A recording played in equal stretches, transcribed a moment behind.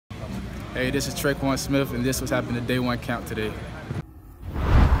Hey, this is Tre'Quan Smith, and this was happening at day one camp today.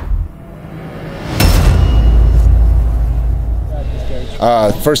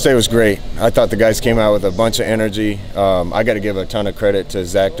 First day was great. I thought the guys came out with a bunch of energy. I got to give a ton of credit to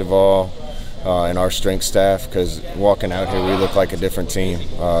Zach Duvall and our strength staff, because walking out here we look like a different team.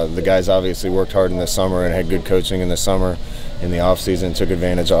 The guys obviously worked hard in the summer and had good coaching in the summer. In the off-season, took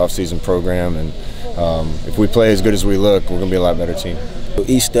advantage of off-season program, and if we play as good as we look, we're going to be a lot better team.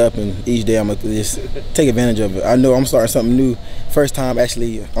 Each step and each day I'm going to just take advantage of it. I know I'm starting something new. First time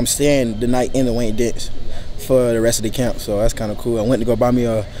actually I'm staying the night in the Wayne Dents for the rest of the camp, so that's kind of cool. I went to go buy me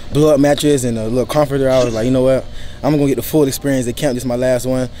a blow-up mattress and a little comforter. I was like, you know what, I'm going to get the full experience at camp. This is my last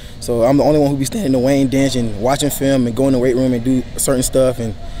one, so I'm the only one who be standing in the Wayne Dents and watching film and going in the weight room and do certain stuff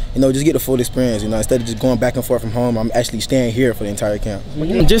and, you know, just get the full experience. You know, instead of just going back and forth from home, I'm actually staying here for the entire camp.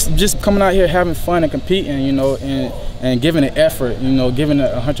 Just coming out here having fun and competing, you know, and giving it effort, you know, giving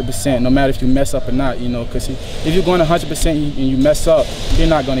it 100%, no matter if you mess up or not, you know, because if you're going 100% and you mess up, he's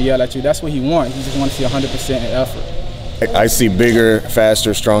not going to yell at you. That's what he wants. He just wants to see 100% in effort. I see bigger,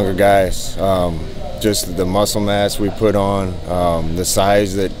 faster, stronger guys. Just the muscle mass we put on, the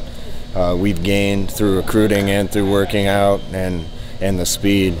size that we've gained through recruiting and through working out, and the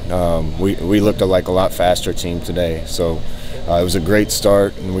speed. We looked like a lot faster team today. So it was a great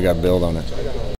start, and we got to build on it.